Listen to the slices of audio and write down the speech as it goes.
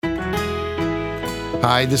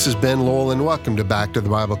Hi, this is Ben Lowell, and welcome to Back to the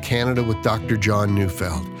Bible Canada with Dr. John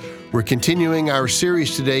Neufeld. We're continuing our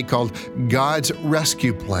series today called God's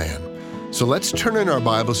Rescue Plan. So let's turn in our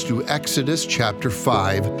Bibles to Exodus chapter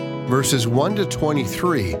 5, verses 1 to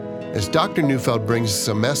 23, as Dr. Neufeld brings us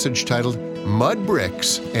a message titled Mud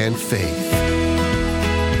Bricks and Faith.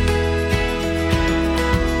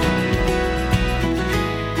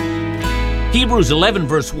 Hebrews 11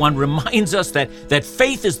 verse 1 reminds us that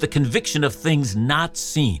faith is the conviction of things not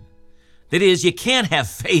seen. That is, you can't have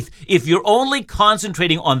faith if you're only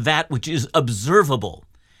concentrating on that which is observable.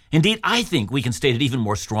 Indeed, I think we can state it even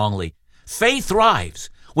more strongly. Faith thrives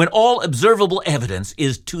when all observable evidence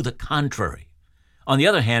is to the contrary. On the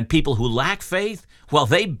other hand, people who lack faith, well,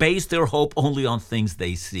 they base their hope only on things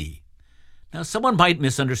they see. Now, someone might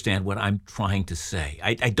misunderstand what I'm trying to say.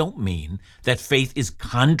 I don't mean that faith is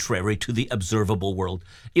contrary to the observable world.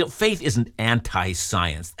 Faith isn't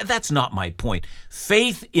anti-science. That's not my point.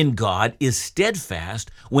 Faith in God is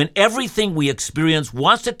steadfast when everything we experience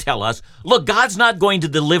wants to tell us, look, God's not going to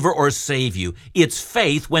deliver or save you. It's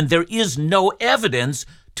faith when there is no evidence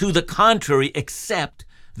to the contrary except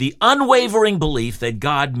the unwavering belief that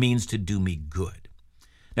God means to do me good.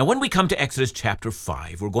 Now, when we come to Exodus chapter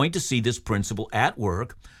 5, we're going to see this principle at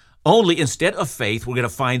work, only instead of faith, we're going to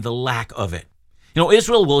find the lack of it.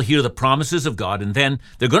 Israel will hear the promises of God, and then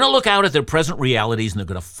they're going to look out at their present realities, and they're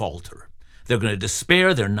going to falter. They're going to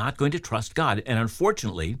despair. They're not going to trust God. And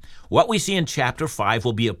unfortunately, what we see in chapter 5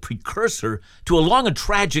 will be a precursor to a long and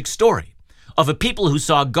tragic story of a people who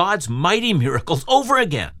saw God's mighty miracles over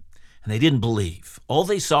again, and they didn't believe. All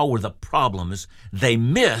they saw were the problems. They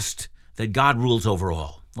missed that God rules over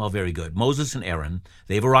all. Well, very good. Moses and Aaron,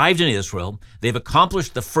 they've arrived in Israel. They've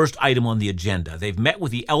accomplished the first item on the agenda. They've met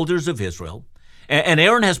with the elders of Israel. And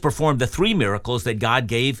Aaron has performed the three miracles that God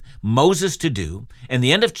gave Moses to do. And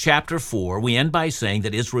the end of chapter 4, we end by saying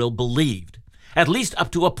that Israel believed. At least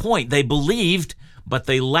up to a point. They believed, but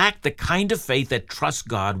they lacked the kind of faith that trusts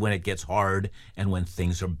God when it gets hard and when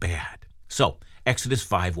things are bad. So, Exodus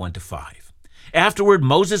 5, 1-5. Afterward,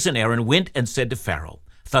 Moses and Aaron went and said to Pharaoh,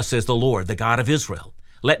 "Thus says the Lord, the God of Israel,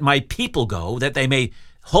 let my people go, that they may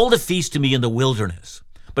hold a feast to me in the wilderness."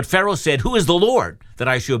 But Pharaoh said, "Who is the Lord, that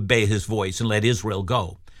I should obey his voice and let Israel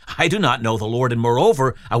go? I do not know the Lord, and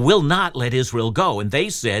moreover, I will not let Israel go." And they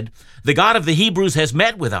said, "The God of the Hebrews has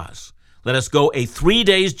met with us. Let us go a 3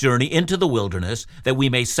 days' journey into the wilderness, that we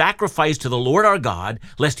may sacrifice to the Lord our God,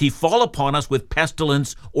 lest he fall upon us with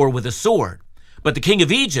pestilence or with a sword." But the king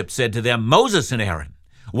of Egypt said to them, "Moses and Aaron,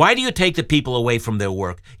 why do you take the people away from their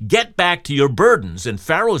work? Get back to your burdens." And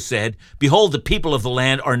Pharaoh said, "Behold, the people of the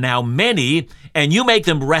land are now many, and you make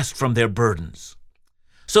them rest from their burdens."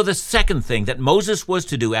 So the second thing that Moses was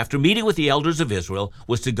to do after meeting with the elders of Israel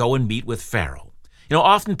was to go and meet with Pharaoh.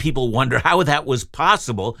 Often people wonder how that was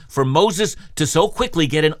possible for Moses to so quickly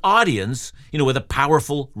get an audience, with a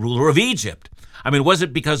powerful ruler of Egypt. Was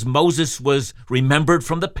it because Moses was remembered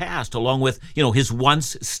from the past along with, his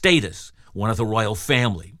once status, one of the royal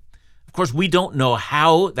family? Of course, we don't know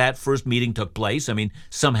how that first meeting took place.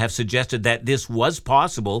 Some have suggested that this was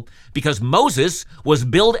possible because Moses was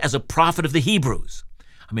billed as a prophet of the Hebrews.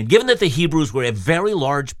 Given that the Hebrews were a very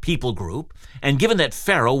large people group, and given that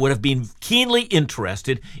Pharaoh would have been keenly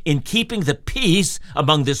interested in keeping the peace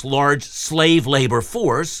among this large slave labor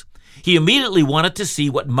force, he immediately wanted to see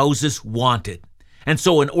what Moses wanted. And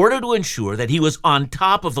so in order to ensure that he was on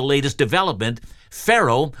top of the latest development,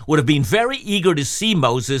 Pharaoh would have been very eager to see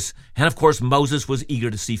Moses, and of course Moses was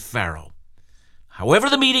eager to see Pharaoh. However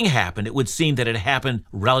the meeting happened, it would seem that it happened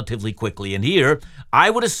relatively quickly. And here,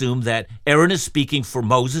 I would assume that Aaron is speaking for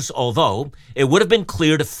Moses, although it would have been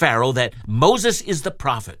clear to Pharaoh that Moses is the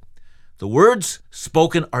prophet. The words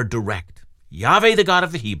spoken are direct. Yahweh, the God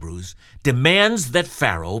of the Hebrews, demands that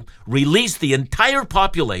Pharaoh release the entire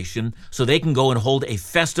population so they can go and hold a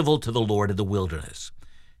festival to the Lord in the wilderness.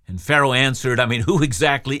 And Pharaoh answered, who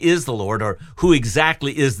exactly is the Lord, or who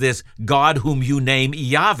exactly is this God whom you name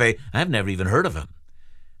Yahweh? I've never even heard of him.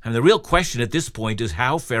 The real question at this point is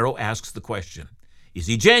how Pharaoh asks the question. Is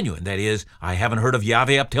he genuine? That is, I haven't heard of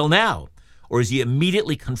Yahweh up till now. Or is he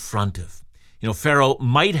immediately confrontive? Pharaoh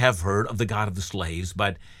might have heard of the God of the slaves,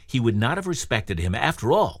 but he would not have respected him.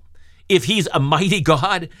 After all, if he's a mighty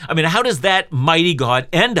God, how does that mighty God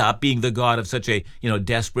end up being the God of such a,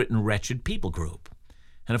 desperate and wretched people group?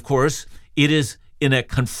 And of course, it is in a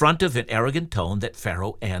confrontive and arrogant tone that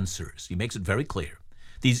Pharaoh answers. He makes it very clear.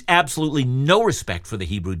 There's absolutely no respect for the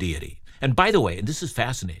Hebrew deity. And by the way, and this is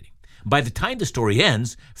fascinating, by the time the story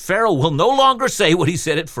ends, Pharaoh will no longer say what he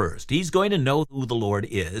said at first. He's going to know who the Lord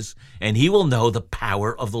is, and he will know the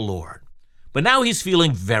power of the Lord. But now he's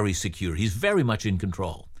feeling very secure. He's very much in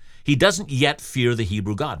control. He doesn't yet fear the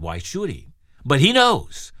Hebrew God. Why should he? But he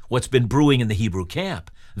knows what's been brewing in the Hebrew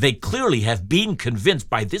camp. They clearly have been convinced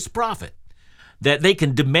by this prophet that they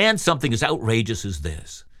can demand something as outrageous as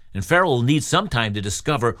this. And Pharaoh will need some time to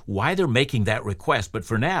discover why they're making that request. But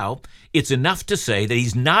for now, it's enough to say that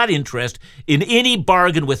he's not interested in any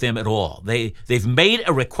bargain with them at all. They've made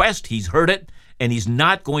a request, he's heard it, and he's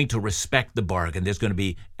not going to respect the bargain. There's going to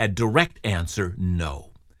be a direct answer,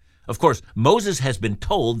 no. Of course, Moses has been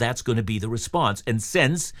told that's going to be the response, and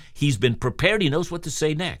since he's been prepared, he knows what to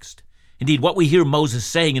say next. Indeed, what we hear Moses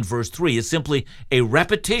saying in verse 3 is simply a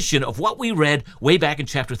repetition of what we read way back in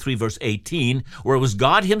chapter 3, verse 18, where it was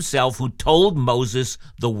God himself who told Moses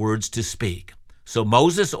the words to speak. So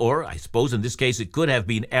Moses, or I suppose in this case it could have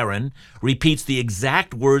been Aaron, repeats the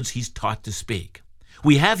exact words he's taught to speak.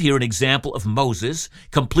 We have here an example of Moses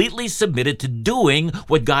completely submitted to doing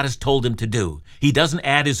what God has told him to do. He doesn't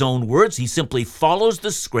add his own words. He simply follows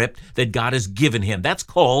the script that God has given him. That's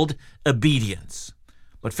called obedience.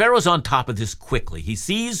 But Pharaoh's on top of this quickly. He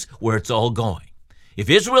sees where it's all going. If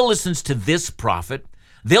Israel listens to this prophet,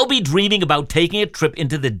 they'll be dreaming about taking a trip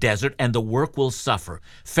into the desert and the work will suffer.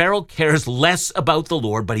 Pharaoh cares less about the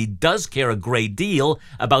Lord, but he does care a great deal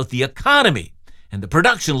about the economy and the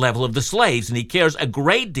production level of the slaves, and he cares a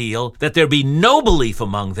great deal that there be no belief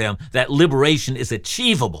among them that liberation is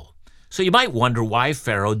achievable. So you might wonder why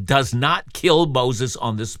Pharaoh does not kill Moses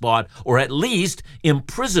on the spot, or at least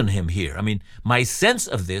imprison him here. I mean, my sense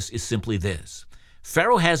of this is simply this.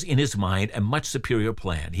 Pharaoh has in his mind a much superior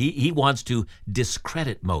plan. He wants to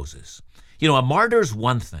discredit Moses. You know, a martyr's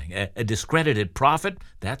one thing. A discredited prophet,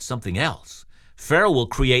 that's something else. Pharaoh will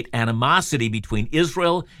create animosity between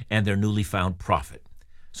Israel and their newly found prophet.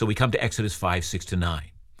 So we come to Exodus 5, 6-9.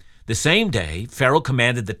 The same day, Pharaoh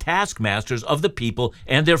commanded the taskmasters of the people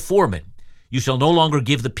and their foremen, "You shall no longer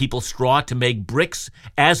give the people straw to make bricks,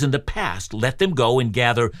 as in the past. Let them go and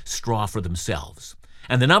gather straw for themselves.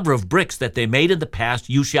 And the number of bricks that they made in the past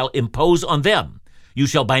you shall impose on them. You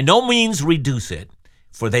shall by no means reduce it,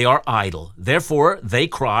 for they are idle. Therefore they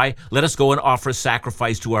cry, 'Let us go and offer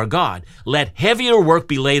sacrifice to our God.' Let heavier work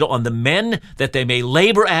be laid on the men, that they may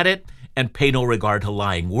labor at it and pay no regard to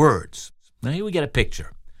lying words." Now here we get a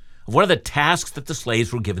picture of one of the tasks that the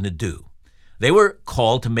slaves were given to do. They were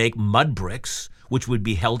called to make mud bricks, which would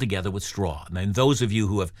be held together with straw. And those of you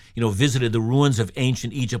who have, visited the ruins of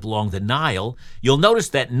ancient Egypt along the Nile, you'll notice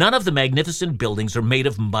that none of the magnificent buildings are made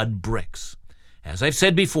of mud bricks. As I've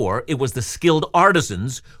said before, it was the skilled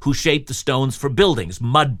artisans who shaped the stones for buildings.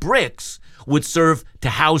 Mud bricks would serve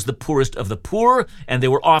to house the poorest of the poor, and they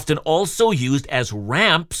were often also used as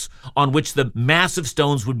ramps on which the massive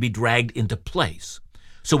stones would be dragged into place.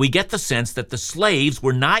 So we get the sense that the slaves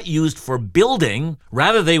were not used for building,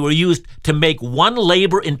 rather they were used to make one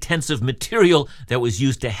labor-intensive material that was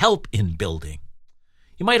used to help in building.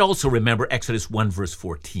 You might also remember Exodus 1, verse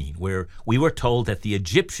 14, where we were told that the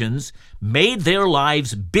Egyptians made their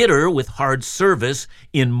lives bitter with hard service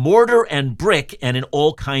in mortar and brick and in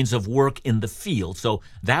all kinds of work in the field. So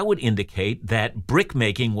that would indicate that brick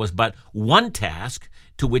making was but one task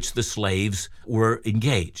to which the slaves were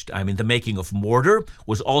engaged. I mean, the making of mortar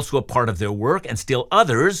was also a part of their work, and still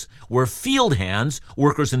others were field hands,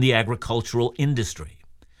 workers in the agricultural industry.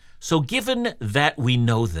 So given that we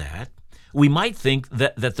know that, we might think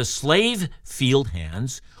that the slave field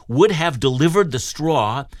hands would have delivered the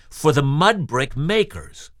straw for the mud brick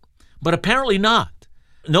makers, but apparently not.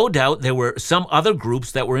 No doubt there were some other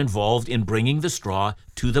groups that were involved in bringing the straw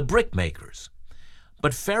to the brick makers.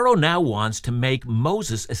 But Pharaoh now wants to make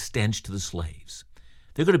Moses a stench to the slaves.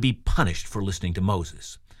 They're going to be punished for listening to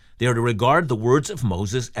Moses. They are to regard the words of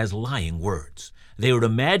Moses as lying words. They are to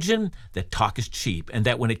imagine that talk is cheap, and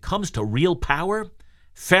that when it comes to real power,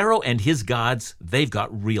 Pharaoh and his gods, they've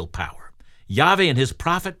got real power. Yahweh and his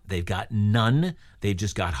prophet, they've got none. They've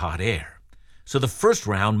just got hot air. So the first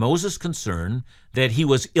round, Moses' concern that he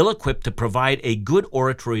was ill-equipped to provide a good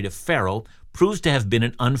oratory to Pharaoh proves to have been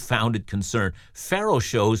an unfounded concern. Pharaoh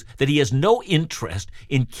shows that he has no interest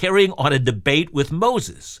in carrying on a debate with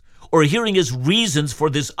Moses or hearing his reasons for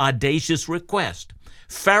this audacious request.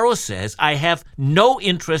 Pharaoh says, "I have no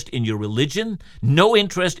interest in your religion, no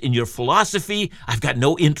interest in your philosophy. I've got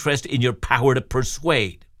no interest in your power to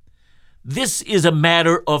persuade." This is a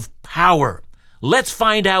matter of power. Let's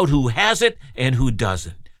find out who has it and who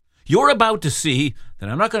doesn't. You're about to see that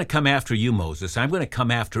I'm not going to come after you, Moses. I'm going to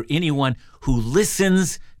come after anyone who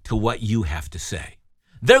listens to what you have to say.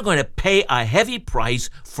 They're going to pay a heavy price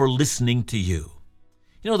for listening to you.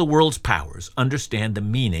 The world's powers understand the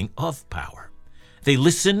meaning of power. They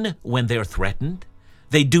listen when they're threatened.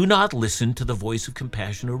 They do not listen to the voice of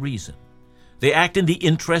compassion or reason. They act in the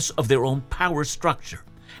interests of their own power structure,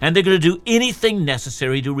 and they're going to do anything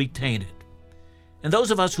necessary to retain it. And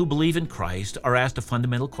those of us who believe in Christ are asked a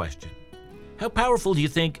fundamental question. How powerful do you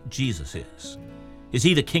think Jesus is? Is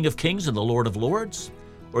he the King of Kings and the Lord of Lords?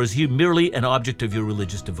 Or is he merely an object of your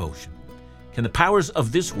religious devotion? Can the powers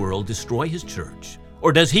of this world destroy his church?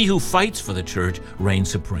 Or does he who fights for the church reign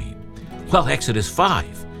supreme? Well, Exodus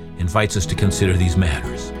 5 invites us to consider these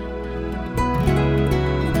matters.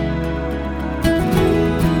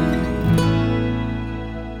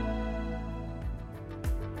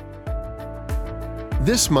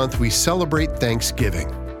 This month we celebrate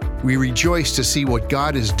Thanksgiving. We rejoice to see what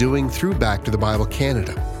God is doing through Back to the Bible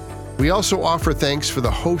Canada. We also offer thanks for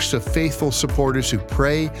the host of faithful supporters who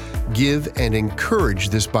pray, give, and encourage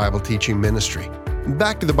this Bible teaching ministry.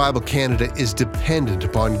 Back to the Bible Canada is dependent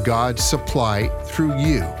upon God's supply through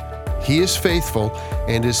you. He is faithful,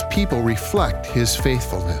 and His people reflect His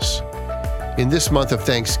faithfulness. In this month of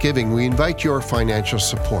Thanksgiving, we invite your financial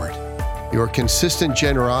support. Your consistent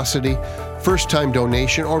generosity, first-time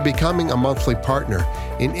donation, or becoming a monthly partner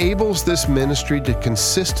enables this ministry to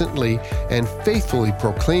consistently and faithfully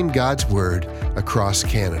proclaim God's Word across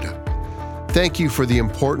Canada. Thank you for the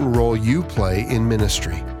important role you play in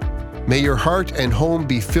ministry. May your heart and home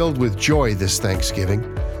be filled with joy this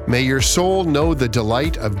Thanksgiving. May your soul know the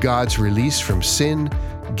delight of God's release from sin,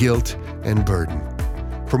 guilt, and burden.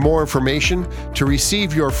 For more information, to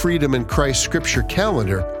receive your Freedom in Christ Scripture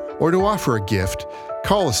calendar, or to offer a gift,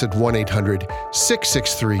 call us at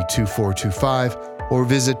 1-800-663-2425 or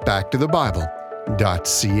visit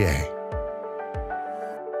backtothebible.ca.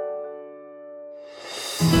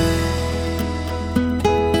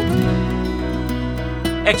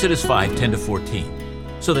 Exodus 5, 10-14.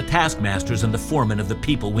 So the taskmasters and the foremen of the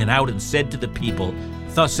people went out and said to the people,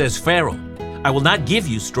 Thus says Pharaoh, I will not give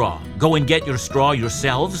you straw. Go and get your straw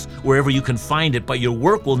yourselves, wherever you can find it, but your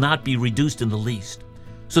work will not be reduced in the least.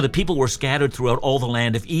 So the people were scattered throughout all the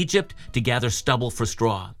land of Egypt to gather stubble for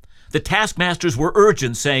straw. The taskmasters were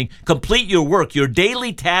urgent, saying, Complete your work, your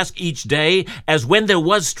daily task each day, as when there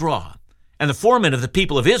was straw. And the foremen of the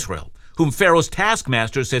people of Israel, whom Pharaoh's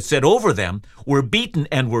taskmasters had set over them, were beaten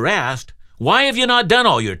and were asked, Why have you not done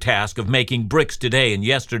all your task of making bricks today and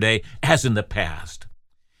yesterday, as in the past?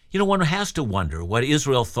 You know, one has to wonder what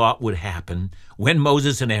Israel thought would happen when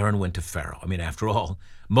Moses and Aaron went to Pharaoh. I mean, after all,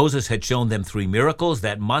 Moses had shown them 3 miracles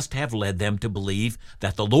that must have led them to believe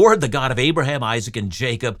that the Lord, the God of Abraham, Isaac, and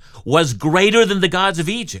Jacob, was greater than the gods of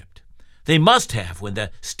Egypt. They must have when the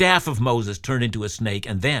staff of Moses turned into a snake,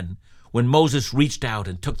 and then when Moses reached out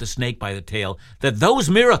and took the snake by the tail, that those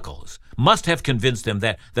miracles must have convinced them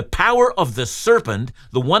that the power of the serpent,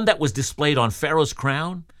 the one that was displayed on Pharaoh's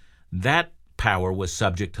crown, that power was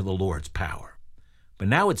subject to the Lord's power. But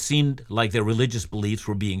now it seemed like their religious beliefs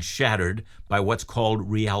were being shattered by what's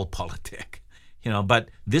called realpolitik. But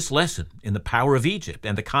this lesson in the power of Egypt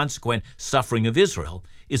and the consequent suffering of Israel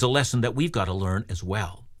is a lesson that we've got to learn as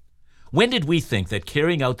well. When did we think that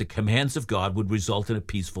carrying out the commands of God would result in a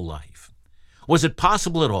peaceful life? Was it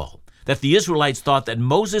possible at all that the Israelites thought that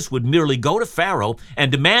Moses would merely go to Pharaoh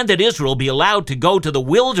and demand that Israel be allowed to go to the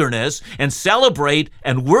wilderness and celebrate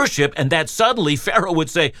and worship, and that suddenly Pharaoh would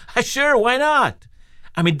say, Sure, why not?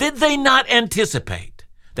 I mean, did they not anticipate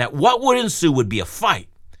that what would ensue would be a fight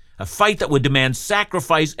that would demand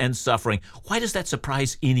sacrifice and suffering? Why does that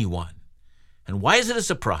surprise anyone? And why is it a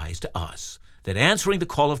surprise to us that answering the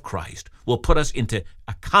call of Christ will put us into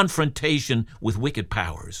a confrontation with wicked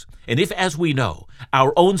powers? And if, as we know,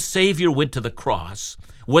 our own Savior went to the cross,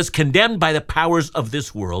 was condemned by the powers of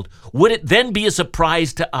this world, would it then be a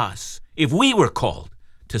surprise to us if we were called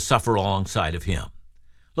to suffer alongside of Him?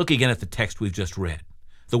 Look again at the text we've just read.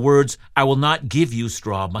 The words, I will not give you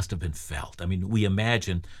straw, must have been felt. I mean, we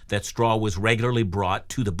imagine that straw was regularly brought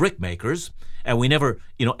to the brickmakers, and we never,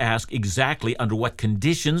 ask exactly under what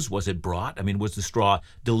conditions was it brought. I mean, was the straw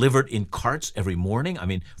delivered in carts every morning? I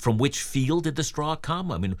mean, from which field did the straw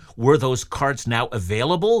come? I mean, were those carts now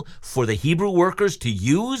available for the Hebrew workers to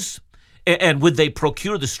use? And would they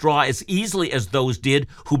procure the straw as easily as those did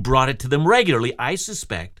who brought it to them regularly? I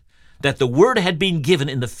suspect that the word had been given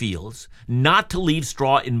in the fields not to leave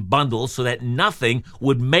straw in bundles so that nothing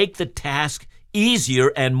would make the task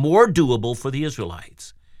easier and more doable for the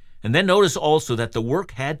Israelites. And then notice also that the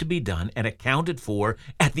work had to be done and accounted for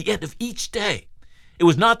at the end of each day. It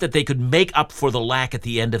was not that they could make up for the lack at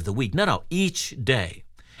the end of the week. No, each day.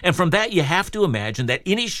 And from that, you have to imagine that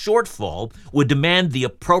any shortfall would demand the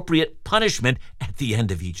appropriate punishment at the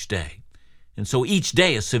end of each day. And so each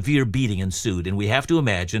day a severe beating ensued, and we have to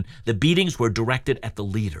imagine the beatings were directed at the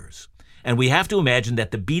leaders. And we have to imagine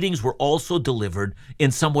that the beatings were also delivered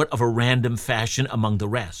in somewhat of a random fashion among the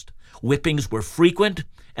rest. Whippings were frequent,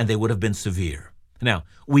 and they would have been severe. Now,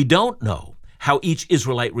 we don't know how each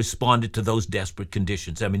Israelite responded to those desperate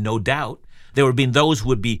conditions. I mean, no doubt there would have been those who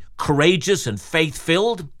would be courageous and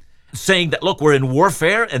faith-filled, saying that, look, we're in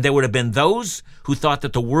warfare, and there would have been those who thought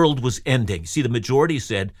that the world was ending. See, the majority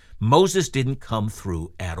said Moses didn't come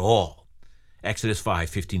through at all. Exodus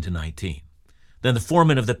 5:15-19. Then the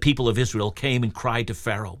foreman of the people of Israel came and cried to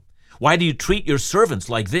Pharaoh, "Why do you treat your servants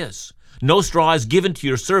like this? No straw is given to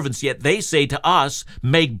your servants, yet they say to us,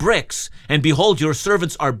 'Make bricks,' and behold, your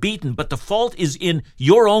servants are beaten, but the fault is in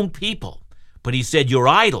your own people." But he said, "You're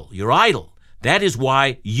idle, you're idle. That is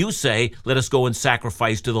why you say, 'Let us go and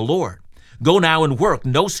sacrifice to the Lord.' Go now and work.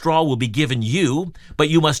 No straw will be given you, but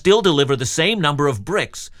you must still deliver the same number of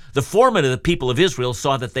bricks." The foreman of the people of Israel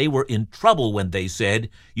saw that they were in trouble when they said,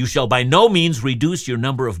 "You shall by no means reduce your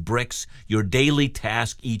number of bricks, your daily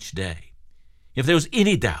task each day." If there was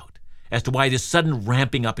any doubt as to why this sudden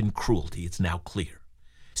ramping up in cruelty, it's now clear.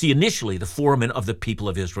 See, initially, the foremen of the people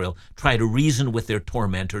of Israel tried to reason with their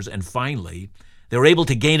tormentors, and finally, they were able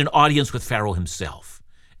to gain an audience with Pharaoh himself.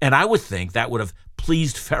 And I would think that would have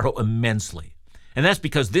pleased Pharaoh immensely. And that's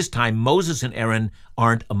because this time Moses and Aaron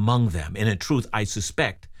aren't among them. And in truth, I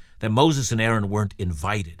suspect that Moses and Aaron weren't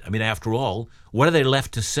invited. I mean, after all, what are they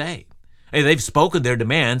left to say? They've spoken their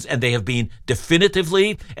demands, and they have been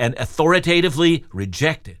definitively and authoritatively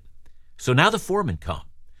rejected. So now the foremen come.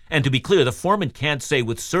 And to be clear, the foremen can't say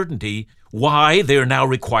with certainty why they are now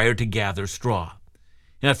required to gather straw.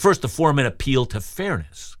 And at first, the foremen appeal to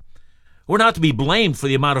fairness. We're not to be blamed for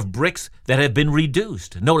the amount of bricks that have been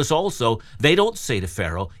reduced. Notice also, they don't say to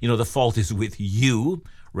Pharaoh, the fault is with you.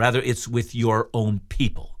 Rather, it's with your own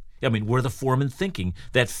people. I mean, were the foremen thinking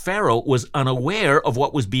that Pharaoh was unaware of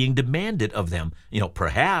what was being demanded of them?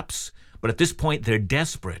 Perhaps. But at this point, they're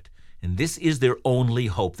desperate. And this is their only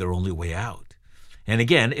hope, their only way out. And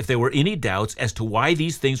again, if there were any doubts as to why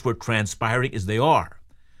these things were transpiring as they are,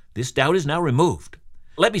 this doubt is now removed.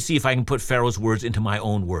 Let me see if I can put Pharaoh's words into my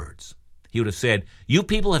own words. He would have said, "You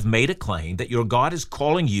people have made a claim that your God is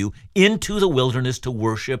calling you into the wilderness to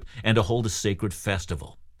worship and to hold a sacred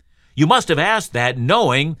festival. You must have asked that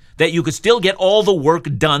knowing that you could still get all the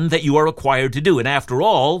work done that you are required to do. And after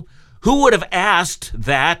all, who would have asked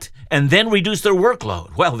that and then reduce their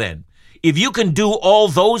workload? Well then, if you can do all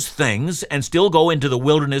those things and still go into the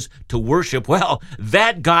wilderness to worship, well,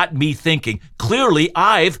 that got me thinking. Clearly,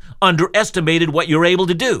 I've underestimated what you're able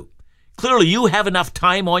to do. Clearly, you have enough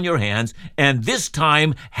time on your hands, and this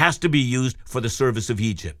time has to be used for the service of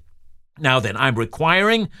Egypt. Now then, I'm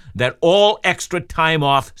requiring that all extra time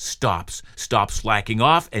off stops. Stop slacking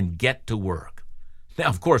off and get to work." Now,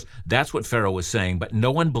 of course, that's what Pharaoh was saying, but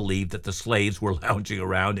no one believed that the slaves were lounging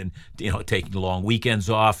around and, taking long weekends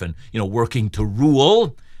off and, working to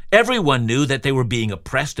rule. Everyone knew that they were being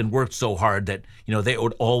oppressed and worked so hard that, they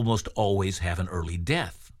would almost always have an early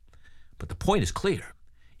death. But the point is clear.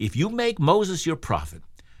 If you make Moses your prophet,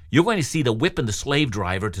 you're going to see the whip and the slave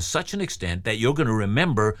driver to such an extent that you're going to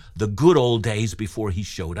remember the good old days before he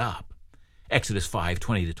showed up. Exodus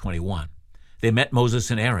 5:20-21. They met Moses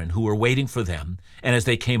and Aaron, who were waiting for them, and as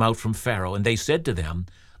they came out from Pharaoh, and they said to them,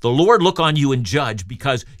 "The Lord look on you and judge,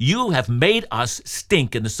 because you have made us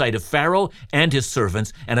stink in the sight of Pharaoh and his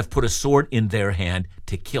servants, and have put a sword in their hand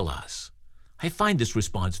to kill us." I find this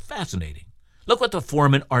response fascinating. Look what the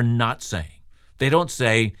foremen are not saying. They don't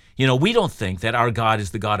say, we don't think that our God is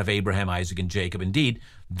the God of Abraham, Isaac, and Jacob. Indeed,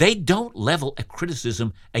 they don't level a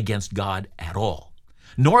criticism against God at all.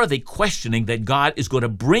 Nor are they questioning that God is going to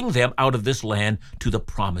bring them out of this land to the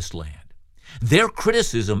promised land. Their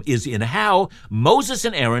criticism is in how Moses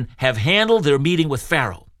and Aaron have handled their meeting with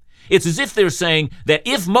Pharaoh. It's as if they're saying that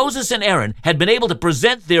if Moses and Aaron had been able to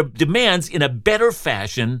present their demands in a better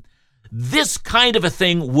fashion, this kind of a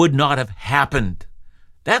thing would not have happened.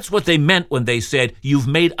 That's what they meant when they said, "You've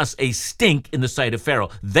made us a stink in the sight of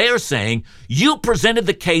Pharaoh." They're saying, you presented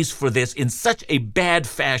the case for this in such a bad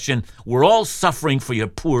fashion, we're all suffering for your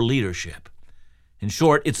poor leadership. In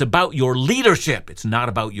short, it's about your leadership. It's not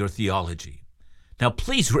about your theology. Now,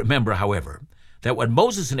 please remember, however, that what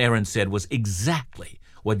Moses and Aaron said was exactly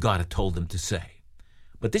what God had told them to say.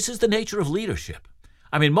 But this is the nature of leadership.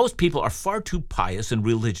 I mean, most people are far too pious and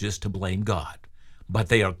religious to blame God. But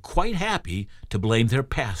they are quite happy to blame their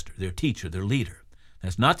pastor, their teacher, their leader.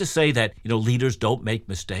 That's not to say that, leaders don't make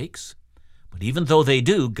mistakes. But even though they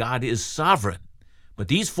do, God is sovereign. But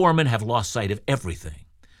these foremen have lost sight of everything.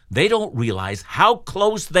 They don't realize how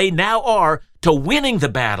close they now are to winning the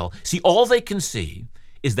battle. See, all they can see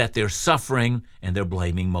is that they're suffering and they're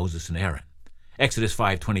blaming Moses and Aaron. Exodus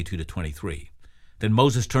 5:22-23. Then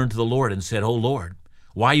Moses turned to the Lord and said, "O Lord,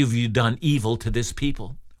 why have you done evil to this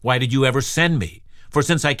people? Why did you ever send me? For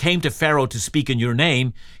since I came to Pharaoh to speak in your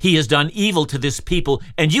name, he has done evil to this people,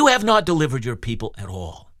 and you have not delivered your people at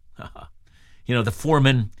all." The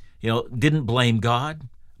foreman, didn't blame God.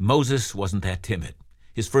 Moses wasn't that timid.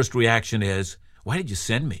 His first reaction is, "Why did you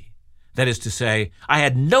send me?" That is to say, I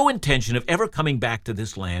had no intention of ever coming back to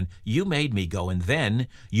this land. You made me go, and then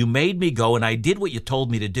you made me go, and I did what you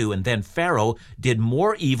told me to do, and then Pharaoh did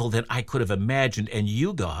more evil than I could have imagined, and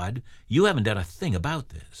you, God, you haven't done a thing about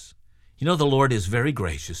this. The Lord is very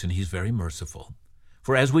gracious, and he's very merciful.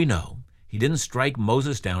 For as we know, he didn't strike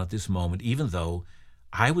Moses down at this moment, even though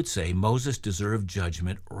I would say Moses deserved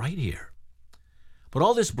judgment right here. But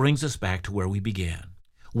all this brings us back to where we began.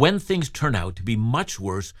 When things turn out to be much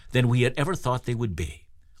worse than we had ever thought they would be,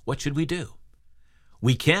 what should we do?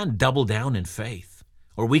 We can double down in faith,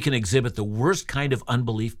 or we can exhibit the worst kind of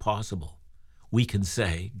unbelief possible. We can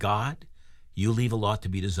say, "God, you leave a lot to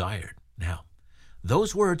be desired." Now,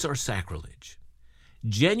 those words are sacrilege.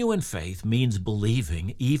 Genuine faith means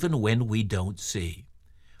believing even when we don't see.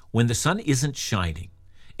 When the sun isn't shining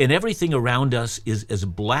and everything around us is as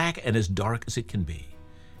black and as dark as it can be,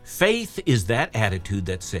 faith is that attitude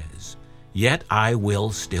that says, "Yet I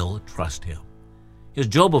will still trust him." As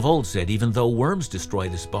Job of old said, "Even though worms destroy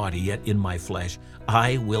this body, yet in my flesh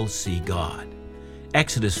I will see God."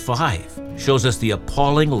 Exodus 5 shows us the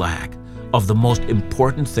appalling lack of the most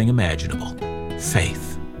important thing imaginable,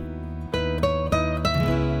 faith.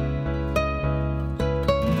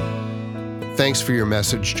 Thanks for your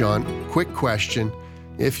message, John. Quick question,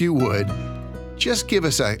 if you would, just give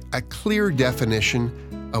us a clear definition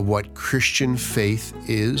of what Christian faith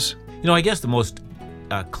is. I guess the most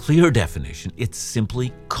clear definition, it's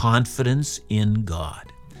simply confidence in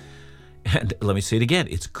God. And let me say it again,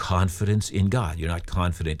 it's confidence in God. You're not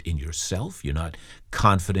confident in yourself. You're not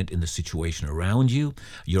confident in the situation around you.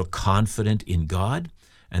 You're confident in God,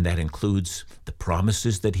 and that includes the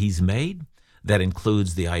promises that he's made. That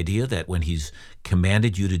includes the idea that when he's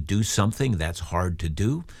commanded you to do something that's hard to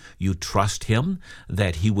do, you trust him,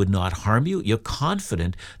 that he would not harm you. You're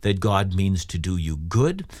confident that God means to do you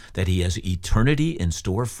good, that he has eternity in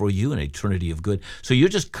store for you, an eternity of good. So you're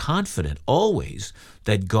just confident always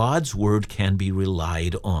that God's word can be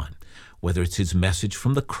relied on, whether it's his message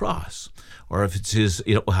from the cross or if it's his,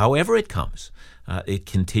 however it comes. It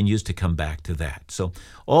continues to come back to that. So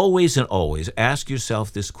always and always ask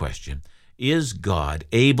yourself this question: is God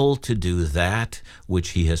able to do that which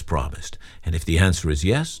he has promised? And if the answer is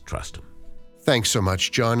yes, trust him. Thanks so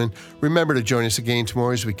much, John. And remember to join us again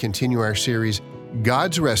tomorrow as we continue our series,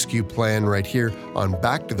 God's Rescue Plan, right here on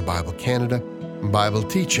Back to the Bible Canada, Bible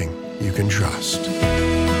teaching you can trust.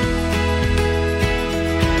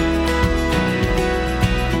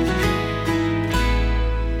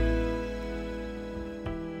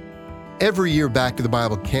 Every year, Back to the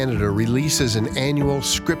Bible Canada releases an annual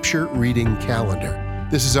scripture reading calendar.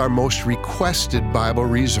 This is our most requested Bible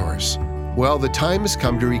resource. Well, the time has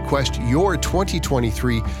come to request your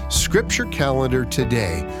 2023 scripture calendar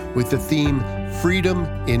today with the theme Freedom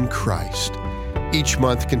in Christ. Each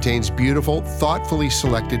month contains beautiful, thoughtfully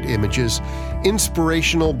selected images,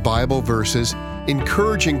 inspirational Bible verses,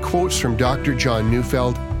 encouraging quotes from Dr. John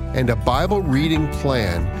Neufeld, and a Bible reading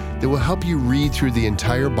plan that will help you read through the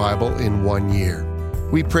entire Bible in 1 year.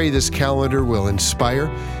 We pray this calendar will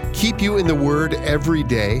inspire, keep you in the Word every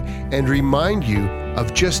day, and remind you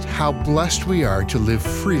of just how blessed we are to live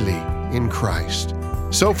freely in Christ.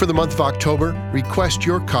 So for the month of October, request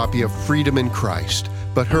your copy of Freedom in Christ.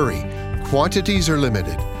 But hurry, quantities are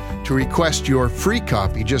limited. To request your free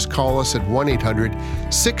copy, just call us at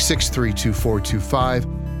 1-800-663-2425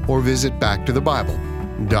 or visit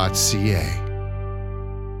backtothebible.ca.